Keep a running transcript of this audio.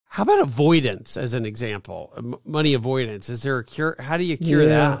How about avoidance as an example? Money avoidance. Is there a cure? How do you cure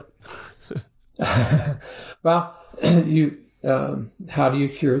that? Well, how do you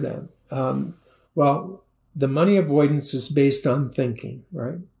cure that? Well, the money avoidance is based on thinking,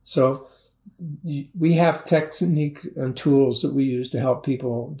 right? So we have technique and tools that we use to help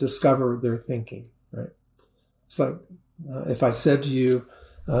people discover their thinking, right? It's like if I said to you,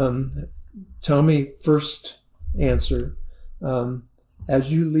 tell me first answer,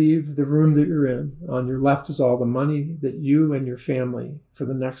 as you leave the room that you're in, on your left is all the money that you and your family for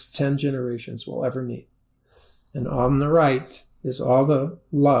the next 10 generations will ever need. And on the right is all the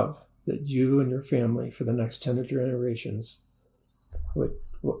love that you and your family for the next 10 generations would.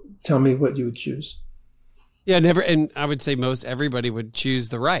 Tell me what you would choose. Yeah, and I would say everybody would choose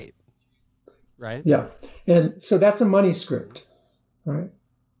the right. Yeah. And so that's a money script, right?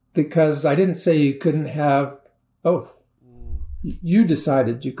 Because I didn't say you couldn't have both. You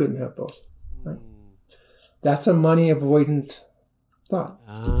decided you couldn't have both. Right? That's a money avoidant thought.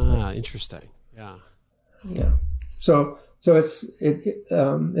 Ah, interesting. Yeah. Yeah. So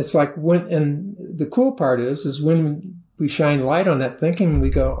it's like and the cool part is when we shine light on that thinking,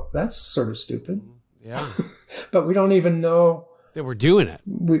 we go, that's sort of stupid. Yeah. But we don't even know that we're doing it.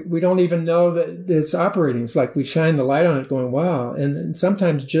 We don't even know that it's operating. It's like we shine the light on it going, wow. And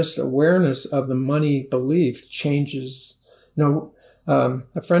sometimes just awareness of the money belief changes.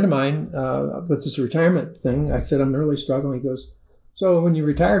 A friend of mine with this retirement thing, I said, I'm really struggling. He goes, so when you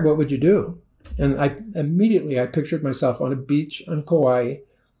retired, what would you do? And I pictured myself on a beach on Kauai,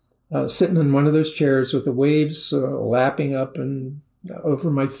 sitting in one of those chairs with the waves lapping up and over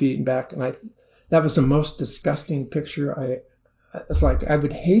my feet and back. And that was the most disgusting picture. It's like, I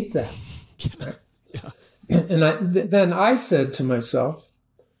would hate that. Right? Yeah. And then I said to myself,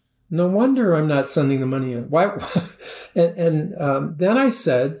 no wonder I'm not sending the money in. Why? And then I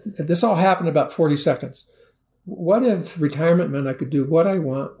said, this all happened in about 40 seconds. What if retirement meant I could do what I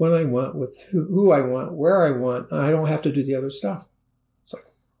want, when I want, with who I want, where I want, and I don't have to do the other stuff? It's like,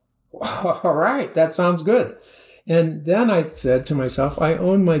 all right, that sounds good. And then I said to myself, I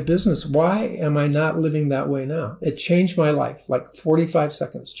own my business. Why am I not living that way now? It changed my life. Like 45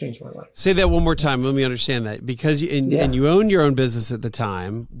 seconds changed my life. Say that one more time. Let me understand that. Because and you owned your own business at the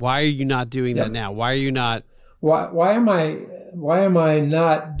time. Why are you not doing that now? Why are you not? Why am I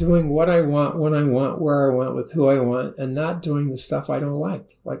not doing what I want, when I want, where I want, with who I want, and not doing the stuff I don't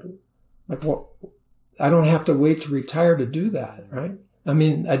like? Like what? I don't have to wait to retire to do that, right? I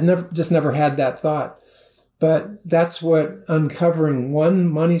mean, I'd never had that thought. But that's what uncovering one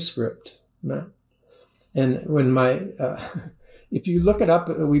money script meant. And when if you look it up,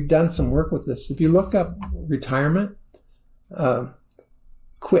 we've done some work with this. If you look up retirement,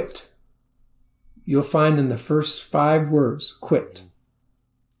 quit, you'll find in the first 5 words, quit.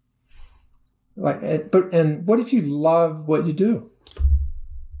 And what if you love what you do?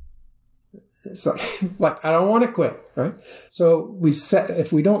 It's like I don't want to quit, right? So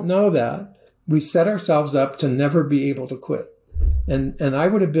if we don't know that, we set ourselves up to never be able to quit. And I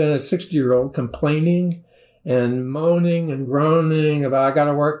would have been a 60-year-old complaining and moaning and groaning about, I got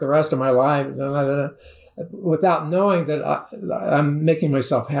to work the rest of my life, without knowing that I'm making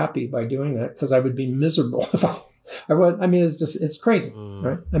myself happy by doing that, because I would be miserable if I mean, it's crazy,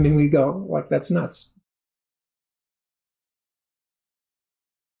 right? I mean, we go like, that's nuts.